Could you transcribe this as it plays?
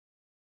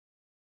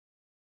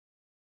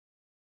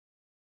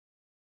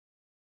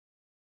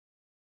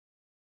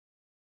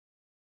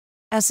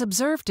As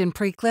observed in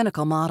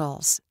preclinical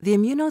models, the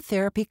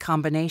immunotherapy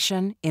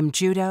combination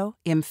IMJUDO,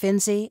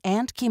 IMFINZI,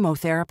 and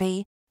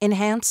chemotherapy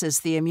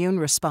enhances the immune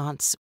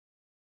response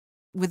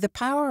with the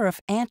power of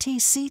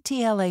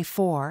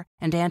anti-CTLA-4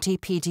 and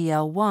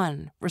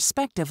anti-PD-L1,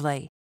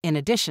 respectively, in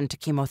addition to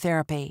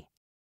chemotherapy.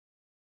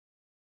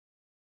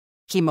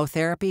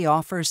 Chemotherapy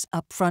offers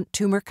upfront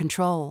tumor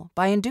control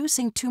by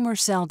inducing tumor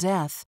cell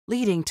death,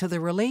 leading to the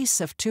release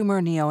of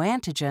tumor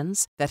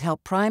neoantigens that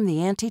help prime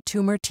the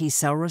anti-tumor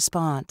T-cell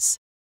response.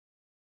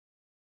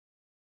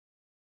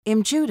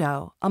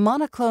 IMJUDO, a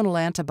monoclonal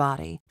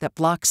antibody that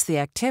blocks the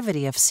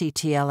activity of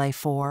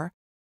CTLA-4,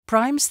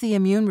 primes the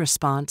immune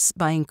response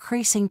by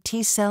increasing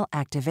T-cell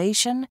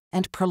activation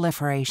and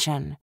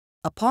proliferation.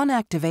 Upon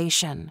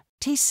activation,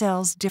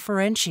 T-cells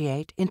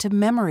differentiate into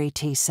memory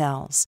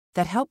T-cells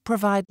that help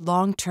provide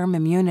long-term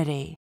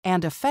immunity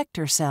and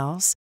effector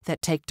cells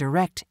that take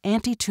direct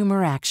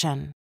anti-tumor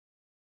action.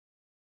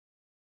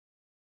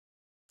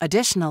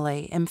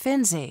 Additionally,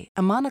 IMFINZI,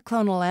 a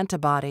monoclonal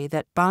antibody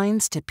that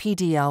binds to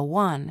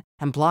PD-L1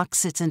 and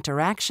blocks its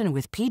interaction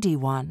with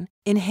PD-1,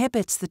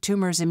 inhibits the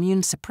tumor's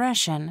immune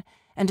suppression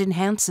and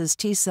enhances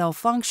T-cell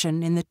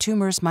function in the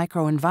tumor's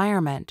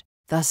microenvironment,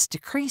 thus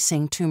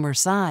decreasing tumor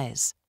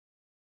size.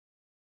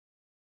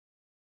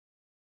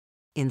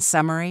 In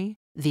summary,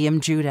 the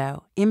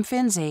IMJUDO,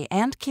 IMFINZI,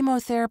 and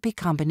chemotherapy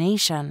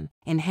combination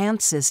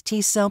enhances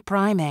T-cell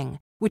priming,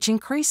 which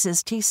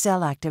increases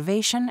T-cell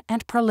activation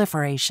and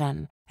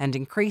proliferation, and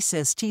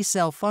increases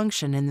T-cell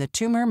function in the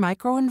tumor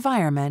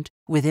microenvironment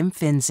with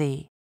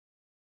IMFINZI.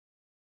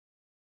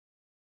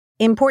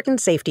 Important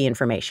safety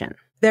information.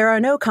 There are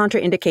no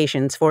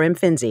contraindications for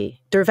IMFINZI,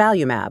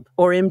 durvalumab,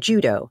 or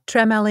IMJUDO,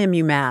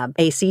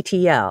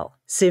 tremelimumab-actl,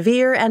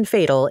 severe and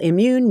fatal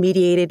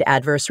immune-mediated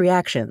adverse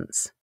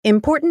reactions.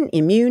 Important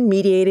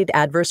immune-mediated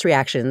adverse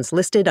reactions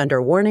listed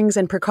under warnings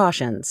and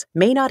precautions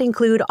may not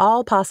include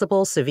all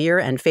possible severe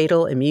and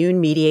fatal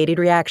immune-mediated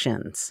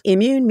reactions.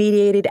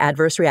 Immune-mediated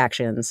adverse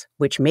reactions,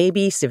 which may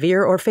be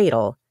severe or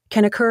fatal,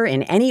 can occur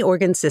in any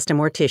organ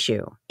system or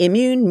tissue.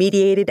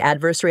 Immune-mediated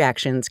adverse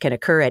reactions can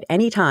occur at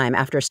any time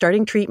after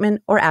starting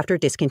treatment or after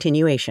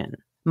discontinuation.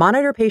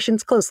 Monitor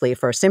patients closely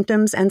for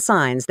symptoms and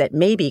signs that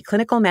may be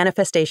clinical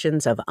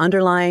manifestations of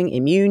underlying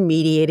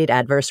immune-mediated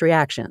adverse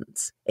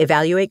reactions.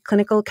 Evaluate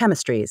clinical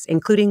chemistries,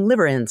 including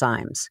liver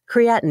enzymes,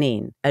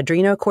 creatinine,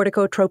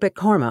 adrenocorticotropic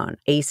hormone,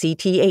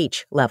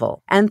 ACTH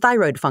level, and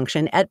thyroid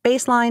function at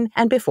baseline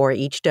and before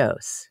each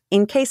dose.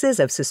 In cases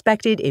of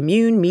suspected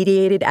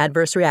immune-mediated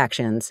adverse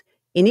reactions,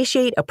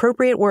 initiate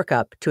appropriate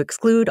workup to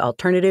exclude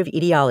alternative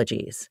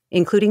etiologies,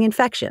 including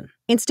infection.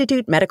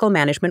 Institute medical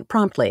management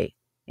promptly,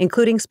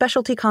 including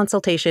specialty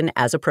consultation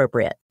as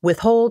appropriate.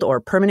 Withhold or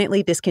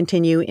permanently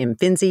discontinue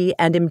IMFINZI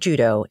and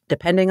IMJUDO,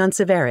 depending on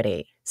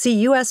severity.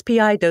 See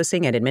USPI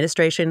dosing and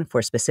administration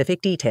for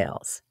specific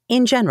details.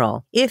 In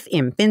general, if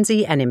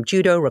IMFINZI and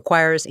IMJUDO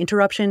requires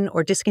interruption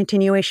or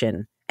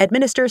discontinuation,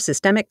 administer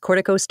systemic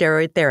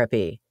corticosteroid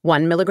therapy,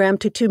 1 mg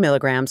to 2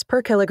 mg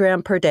per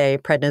kilogram per day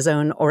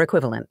prednisone or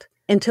equivalent,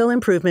 until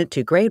improvement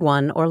to grade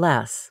 1 or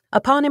less.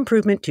 Upon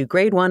improvement to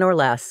grade 1 or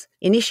less,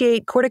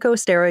 initiate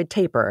corticosteroid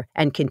taper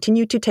and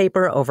continue to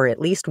taper over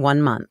at least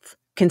 1 month.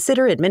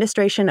 Consider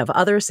administration of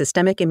other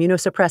systemic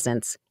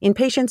immunosuppressants in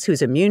patients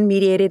whose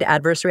immune-mediated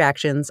adverse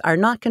reactions are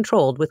not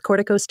controlled with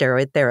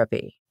corticosteroid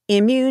therapy.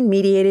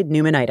 Immune-mediated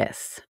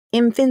pneumonitis.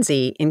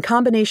 IMFINZI, in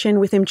combination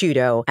with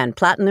IMJUDO and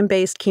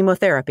platinum-based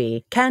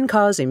chemotherapy, can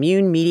cause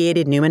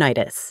immune-mediated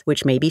pneumonitis,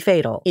 which may be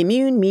fatal.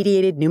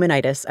 Immune-mediated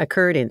pneumonitis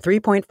occurred in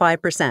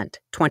 3.5%,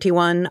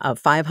 21 of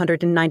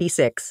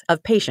 596,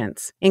 of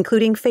patients,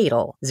 including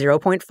fatal,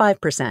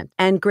 0.5%,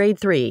 and grade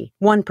 3,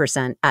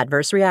 1%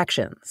 adverse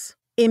reactions.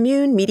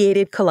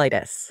 Immune-mediated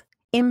colitis.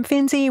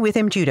 IMFINZI with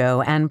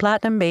IMJUDO and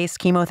platinum-based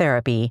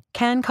chemotherapy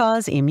can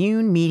cause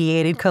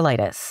immune-mediated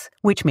colitis,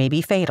 which may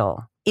be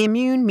fatal.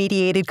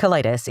 Immune-mediated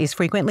colitis is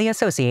frequently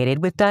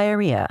associated with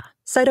diarrhea.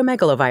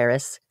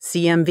 Cytomegalovirus,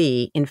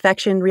 CMV,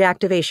 infection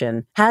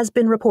reactivation has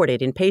been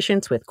reported in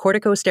patients with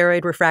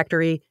corticosteroid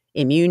refractory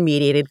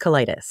immune-mediated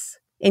colitis.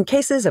 In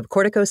cases of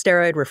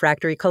corticosteroid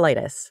refractory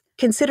colitis,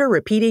 consider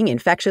repeating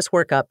infectious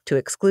workup to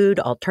exclude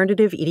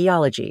alternative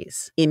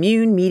etiologies.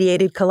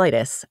 Immune-mediated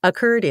colitis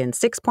occurred in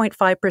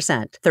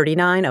 6.5%,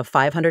 39 of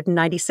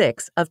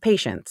 596, of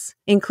patients,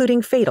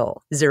 including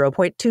fatal,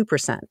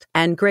 0.2%,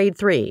 and grade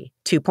 3,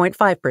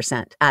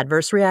 2.5%,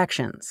 adverse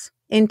reactions.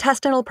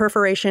 Intestinal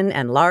perforation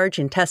and large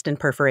intestine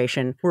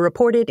perforation were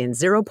reported in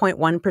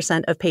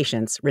 0.1% of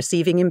patients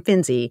receiving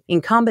IMFINZI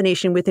in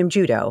combination with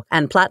IMJUDO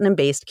and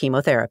platinum-based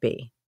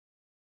chemotherapy.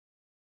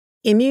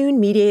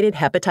 Immune-mediated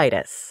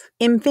hepatitis.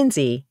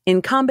 IMFINZI,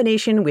 in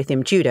combination with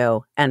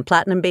IMJUDO and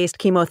platinum-based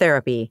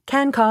chemotherapy,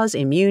 can cause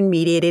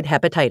immune-mediated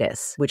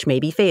hepatitis, which may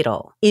be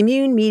fatal.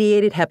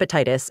 Immune-mediated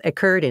hepatitis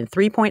occurred in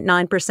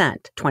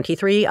 3.9%,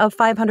 23 of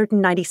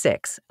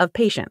 596, of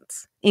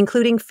patients,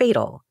 including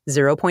fatal,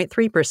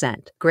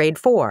 0.3%, grade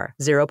 4,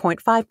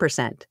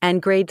 0.5%,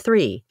 and grade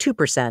 3,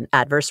 2%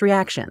 adverse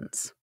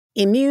reactions.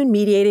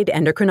 Immune-mediated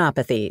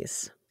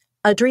endocrinopathies.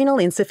 Adrenal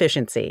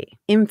insufficiency.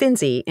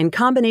 IMFINZI, in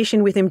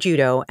combination with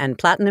IMJUDO and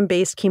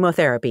platinum-based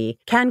chemotherapy,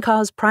 can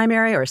cause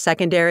primary or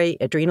secondary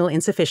adrenal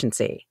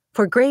insufficiency.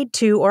 For grade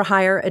 2 or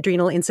higher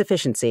adrenal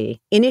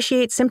insufficiency,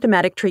 initiate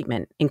symptomatic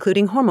treatment,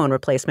 including hormone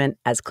replacement,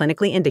 as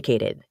clinically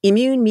indicated.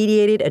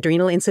 Immune-mediated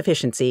adrenal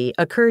insufficiency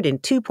occurred in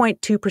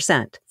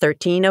 2.2%,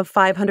 13 of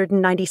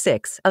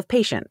 596 of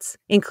patients,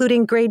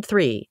 including grade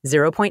 3,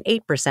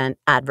 0.8%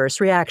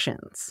 adverse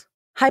reactions.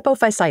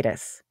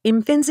 Hypophysitis.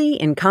 IMFINZI,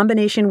 in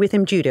combination with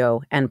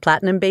IMJUDO and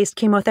platinum-based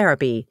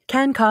chemotherapy,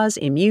 can cause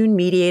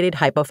immune-mediated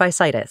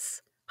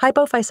hypophysitis.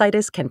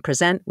 Hypophysitis can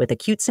present with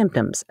acute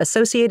symptoms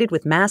associated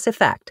with mass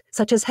effect,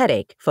 such as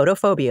headache,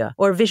 photophobia,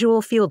 or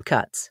visual field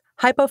cuts.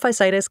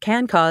 Hypophysitis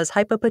can cause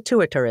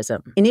hypopituitarism.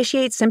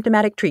 Initiate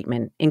symptomatic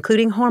treatment,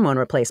 including hormone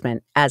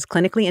replacement, as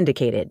clinically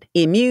indicated.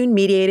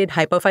 Immune-mediated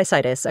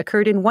hypophysitis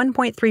occurred in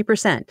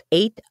 1.3%,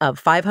 8 of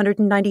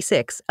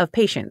 596 of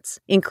patients,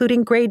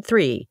 including grade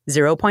 3,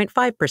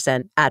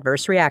 0.5%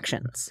 adverse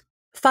reactions.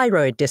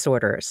 Thyroid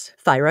disorders,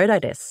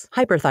 thyroiditis,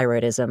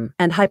 hyperthyroidism,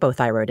 and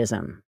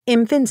hypothyroidism.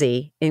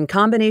 IMFINZI, in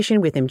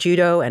combination with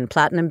IMJUDO and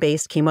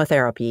platinum-based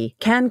chemotherapy,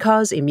 can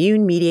cause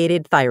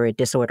immune-mediated thyroid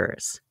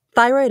disorders.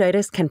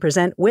 Thyroiditis can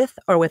present with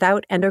or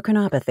without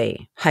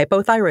endocrinopathy.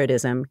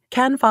 Hypothyroidism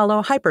can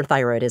follow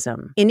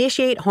hyperthyroidism.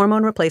 Initiate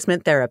hormone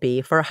replacement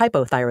therapy for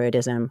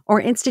hypothyroidism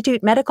or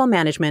institute medical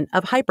management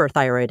of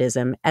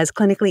hyperthyroidism as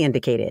clinically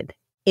indicated.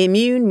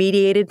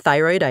 Immune-mediated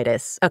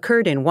thyroiditis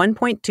occurred in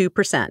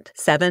 1.2%,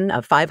 7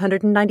 of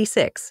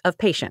 596 of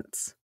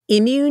patients.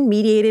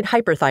 Immune-mediated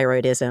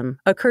hyperthyroidism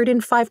occurred in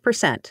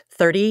 5%,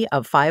 30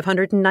 of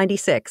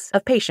 596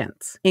 of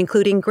patients,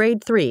 including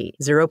grade 3,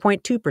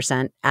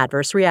 0.2%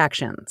 adverse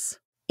reactions.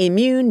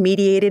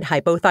 Immune-mediated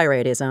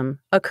hypothyroidism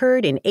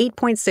occurred in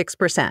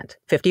 8.6%,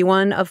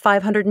 51 of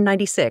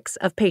 596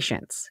 of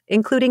patients,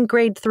 including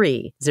grade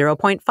 3,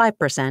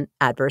 0.5%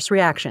 adverse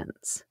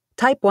reactions.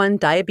 Type 1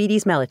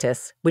 diabetes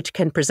mellitus, which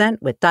can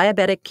present with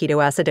diabetic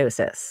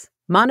ketoacidosis.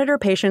 Monitor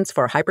patients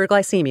for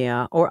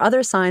hyperglycemia or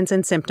other signs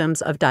and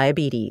symptoms of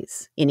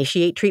diabetes.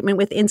 Initiate treatment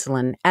with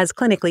insulin as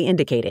clinically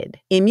indicated.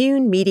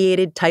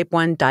 Immune-mediated type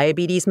 1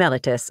 diabetes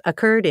mellitus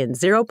occurred in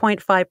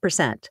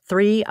 0.5%,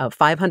 3 of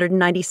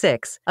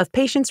 596 of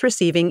patients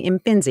receiving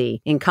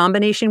IMFINZI in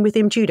combination with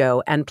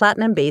IMJUDO and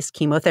platinum-based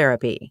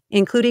chemotherapy,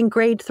 including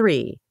grade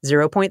 3,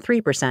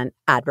 0.3%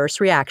 adverse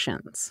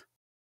reactions.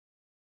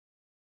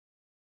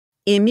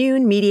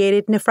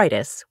 Immune-mediated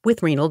nephritis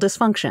with renal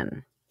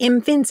dysfunction.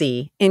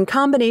 IMFINZI, in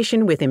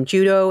combination with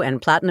IMJUDO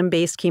and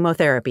platinum-based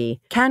chemotherapy,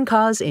 can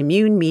cause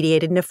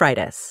immune-mediated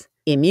nephritis.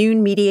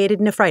 Immune-mediated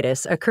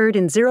nephritis occurred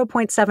in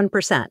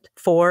 0.7%,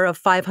 4 of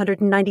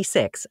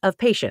 596 of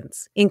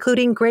patients,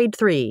 including grade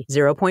 3,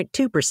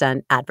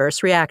 0.2%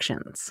 adverse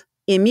reactions.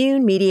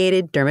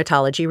 Immune-mediated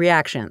dermatology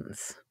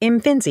reactions.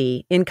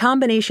 IMFINZI, in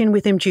combination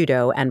with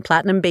IMJUDO and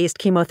platinum-based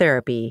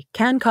chemotherapy,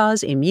 can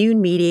cause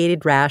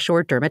immune-mediated rash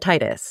or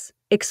dermatitis.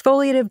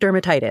 Exfoliative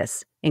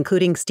dermatitis,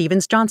 including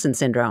Stevens-Johnson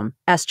syndrome,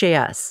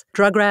 SJS,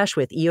 drug rash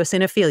with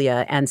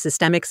eosinophilia and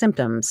systemic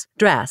symptoms,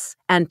 DRESS,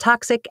 and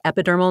toxic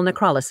epidermal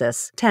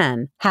necrolysis,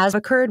 TEN, has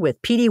occurred with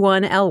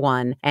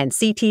PD-1/L1 and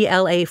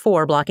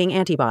CTLA-4 blocking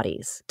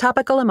antibodies.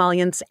 Topical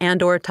emollients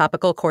and/or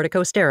topical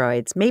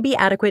corticosteroids may be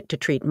adequate to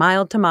treat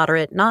mild to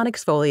moderate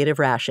non-exfoliative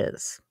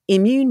rashes.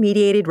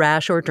 Immune-mediated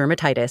rash or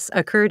dermatitis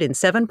occurred in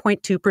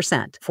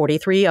 7.2%,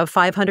 43 of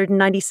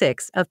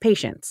 596 of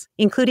patients,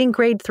 including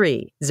grade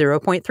 3,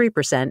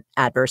 0.3%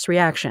 adverse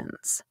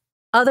reactions.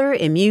 Other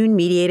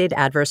immune-mediated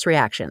adverse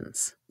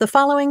reactions. The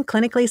following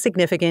clinically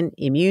significant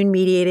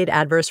immune-mediated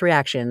adverse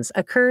reactions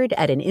occurred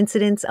at an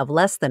incidence of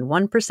less than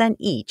 1%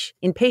 each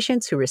in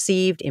patients who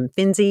received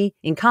IMFINZI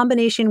in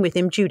combination with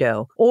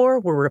IMJUDO or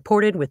were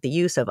reported with the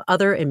use of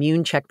other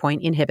immune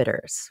checkpoint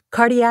inhibitors.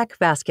 Cardiac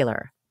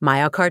vascular,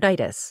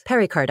 myocarditis,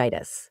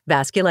 pericarditis,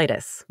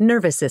 vasculitis,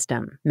 nervous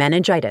system,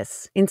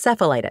 meningitis,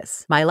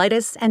 encephalitis,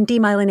 myelitis and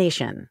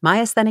demyelination,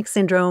 myasthenic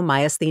syndrome,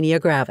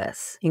 myasthenia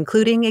gravis,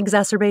 including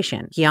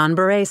exacerbation,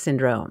 Guillain-Barré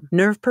syndrome,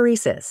 nerve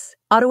paresis,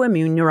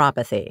 autoimmune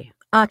neuropathy,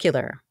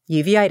 ocular,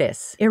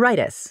 uveitis,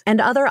 iritis,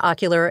 and other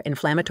ocular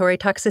inflammatory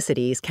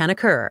toxicities can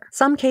occur.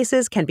 Some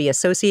cases can be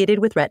associated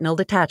with retinal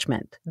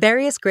detachment.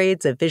 Various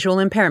grades of visual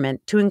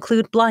impairment, to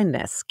include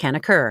blindness, can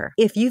occur.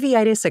 If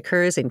uveitis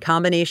occurs in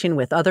combination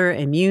with other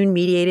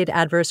immune-mediated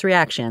adverse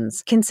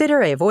reactions,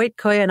 consider a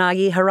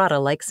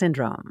Voigt-Koyanagi-Harada-like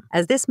syndrome,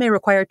 as this may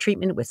require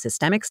treatment with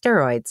systemic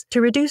steroids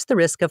to reduce the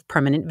risk of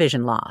permanent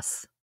vision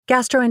loss.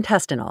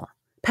 Gastrointestinal.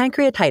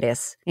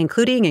 Pancreatitis,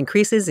 including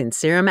increases in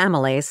serum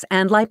amylase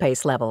and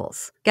lipase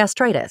levels,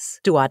 gastritis,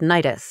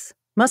 duodenitis,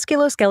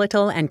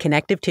 musculoskeletal and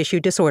connective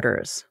tissue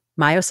disorders,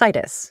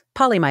 myositis,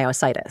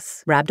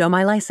 polymyositis,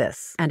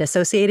 rhabdomyolysis, and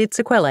associated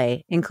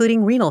sequelae,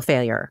 including renal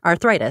failure,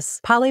 arthritis,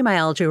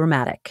 polymyalgia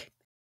rheumatic.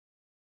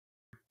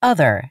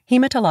 Other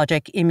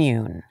hematologic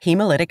immune,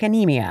 hemolytic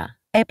anemia,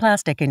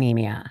 aplastic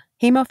anemia,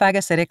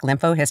 hemophagocytic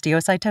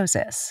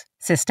lymphohistiocytosis,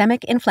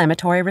 systemic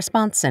inflammatory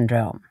response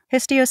syndrome,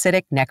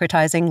 histiocytic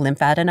necrotizing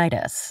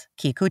lymphadenitis,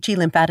 Kikuchi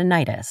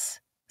lymphadenitis,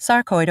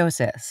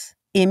 sarcoidosis,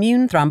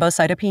 immune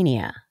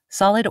thrombocytopenia,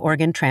 solid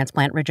organ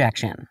transplant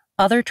rejection,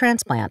 other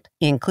transplant,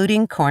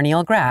 including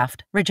corneal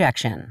graft,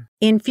 rejection,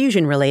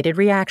 infusion-related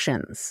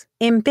reactions.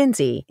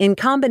 IMFINZI, in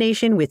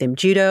combination with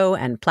IMJUDO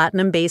and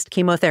platinum-based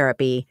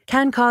chemotherapy,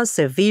 can cause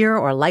severe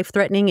or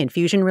life-threatening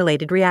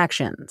infusion-related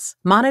reactions.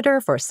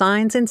 Monitor for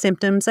signs and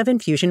symptoms of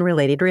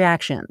infusion-related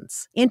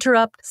reactions.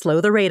 Interrupt,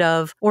 slow the rate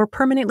of, or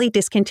permanently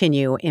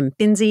discontinue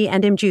IMFINZI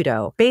and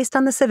IMJUDO based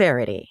on the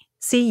severity.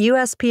 See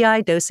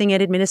USPI dosing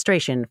and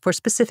administration for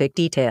specific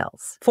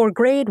details. For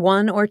grade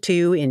 1 or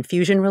 2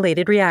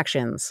 infusion-related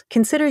reactions,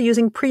 consider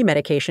using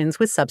pre-medications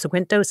with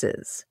subsequent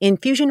doses.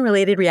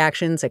 Infusion-related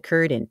reactions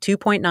occurred in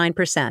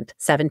 2.9%,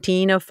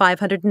 17 of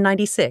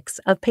 596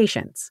 of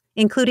patients,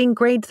 including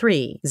grade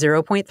 3,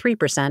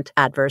 0.3%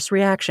 adverse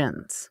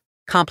reactions.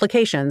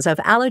 Complications of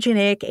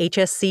allogeneic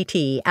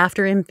HSCT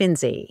after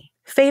IMFINZI.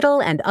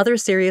 Fatal and other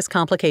serious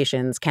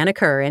complications can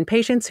occur in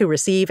patients who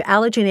receive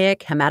allogeneic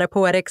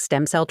hematopoietic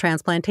stem cell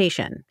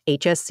transplantation,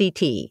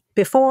 HSCT,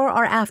 before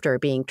or after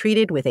being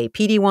treated with a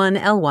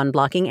PD-1/L1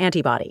 blocking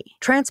antibody.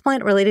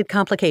 Transplant-related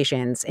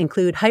complications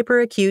include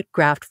hyperacute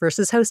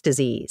graft-versus-host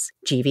disease,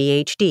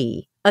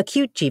 GVHD,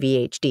 acute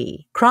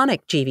GVHD,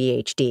 chronic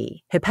GVHD,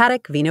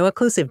 hepatic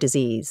veno-occlusive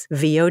disease,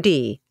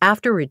 VOD,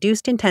 after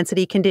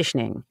reduced-intensity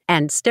conditioning,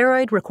 and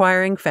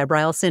steroid-requiring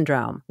febrile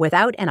syndrome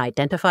without an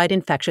identified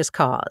infectious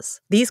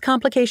cause. These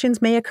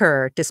complications may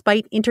occur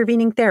despite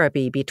intervening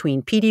therapy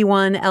between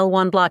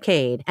PD-1/L1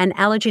 blockade and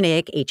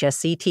allogeneic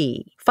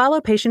HSCT.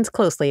 Follow patients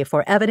closely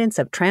for evidence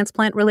of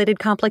transplant-related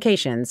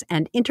complications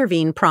and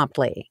intervene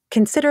promptly.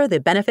 Consider the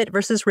benefit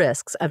versus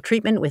risks of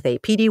treatment with a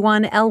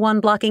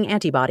PD-1/L1 blocking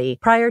antibody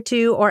prior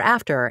to or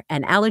after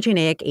an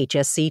allogeneic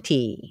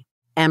HSCT.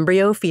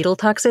 Embryo-fetal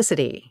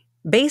toxicity.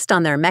 Based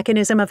on their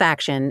mechanism of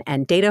action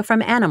and data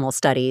from animal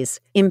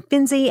studies,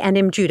 IMFINZI and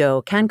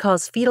IMJUDO can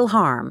cause fetal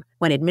harm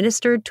when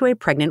administered to a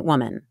pregnant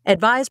woman.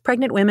 Advise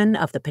pregnant women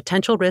of the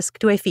potential risk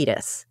to a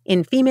fetus.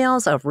 In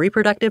females of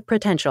reproductive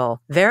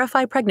potential,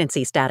 verify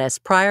pregnancy status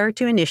prior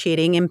to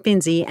initiating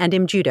IMFINZI and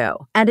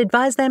IMJUDO, and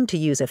advise them to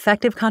use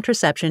effective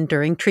contraception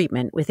during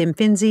treatment with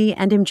IMFINZI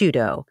and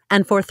IMJUDO,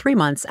 and for 3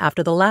 months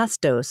after the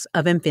last dose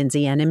of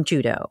IMFINZI and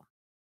IMJUDO.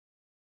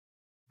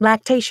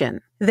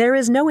 Lactation. There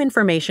is no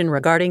information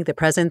regarding the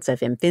presence of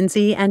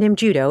IMFINZI and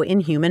IMJUDO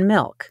in human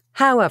milk.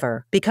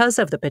 However, because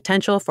of the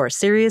potential for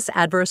serious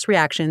adverse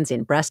reactions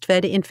in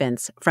breastfed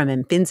infants from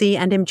IMFINZI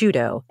and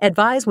IMJUDO,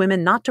 advise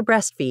women not to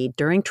breastfeed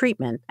during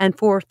treatment and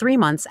for 3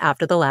 months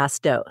after the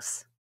last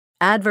dose.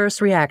 Adverse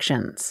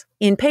reactions.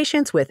 In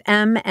patients with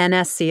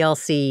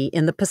mNSCLC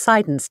in the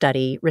Poseidon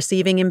study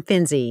receiving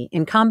IMFINZI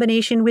in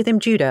combination with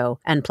IMJUDO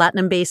and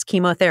platinum-based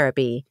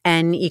chemotherapy,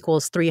 N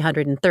equals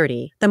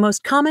 330, the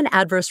most common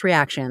adverse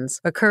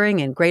reactions occurring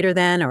in greater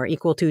than or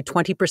equal to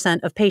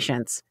 20% of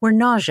patients were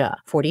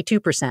nausea,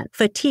 42%,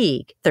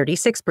 fatigue,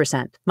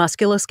 36%,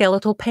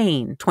 musculoskeletal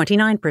pain,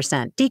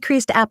 29%,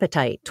 decreased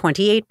appetite,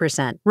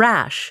 28%,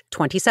 rash,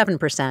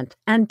 27%,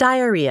 and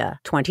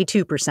diarrhea,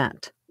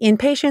 22%. In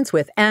patients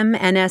with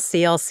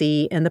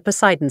mNSCLC in the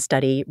Poseidon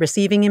study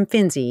receiving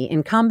IMFINZI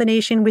in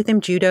combination with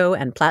IMJUDO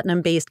and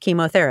platinum-based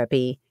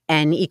chemotherapy,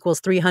 N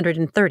equals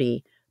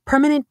 330,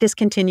 permanent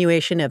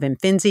discontinuation of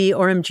IMFINZI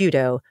or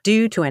IMJUDO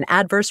due to an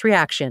adverse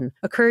reaction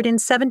occurred in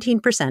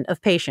 17% of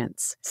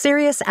patients.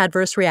 Serious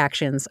adverse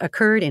reactions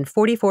occurred in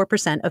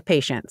 44% of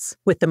patients,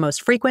 with the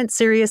most frequent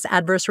serious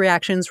adverse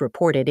reactions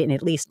reported in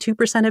at least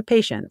 2% of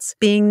patients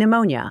being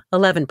pneumonia,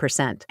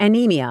 11%,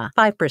 anemia,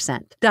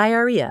 5%,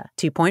 diarrhea,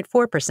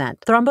 2.4%,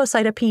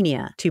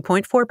 thrombocytopenia,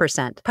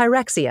 2.4%,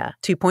 pyrexia,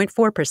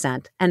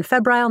 2.4%, and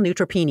febrile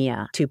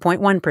neutropenia,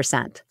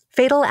 2.1%.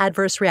 Fatal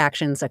adverse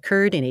reactions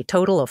occurred in a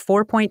total of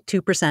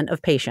 4.2%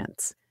 of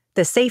patients.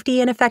 The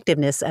safety and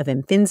effectiveness of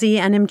IMFINZI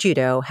and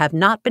IMJUDO have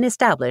not been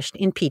established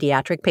in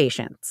pediatric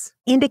patients.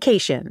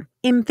 Indication: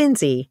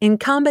 IMFINZI, in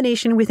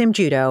combination with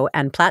IMJUDO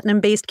and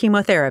platinum-based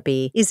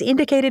chemotherapy, is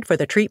indicated for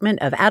the treatment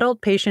of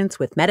adult patients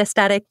with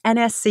metastatic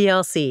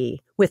NSCLC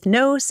with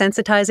no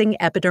sensitizing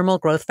epidermal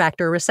growth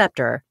factor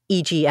receptor,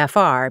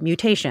 EGFR,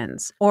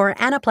 mutations, or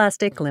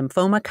anaplastic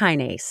lymphoma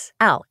kinase,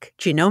 ALK,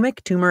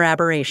 genomic tumor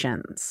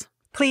aberrations.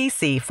 Please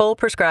see full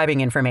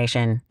prescribing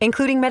information,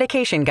 including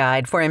medication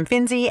guide for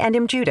IMFINZI and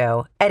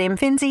IMJUDO, at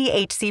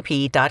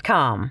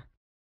imfinzihcp.com.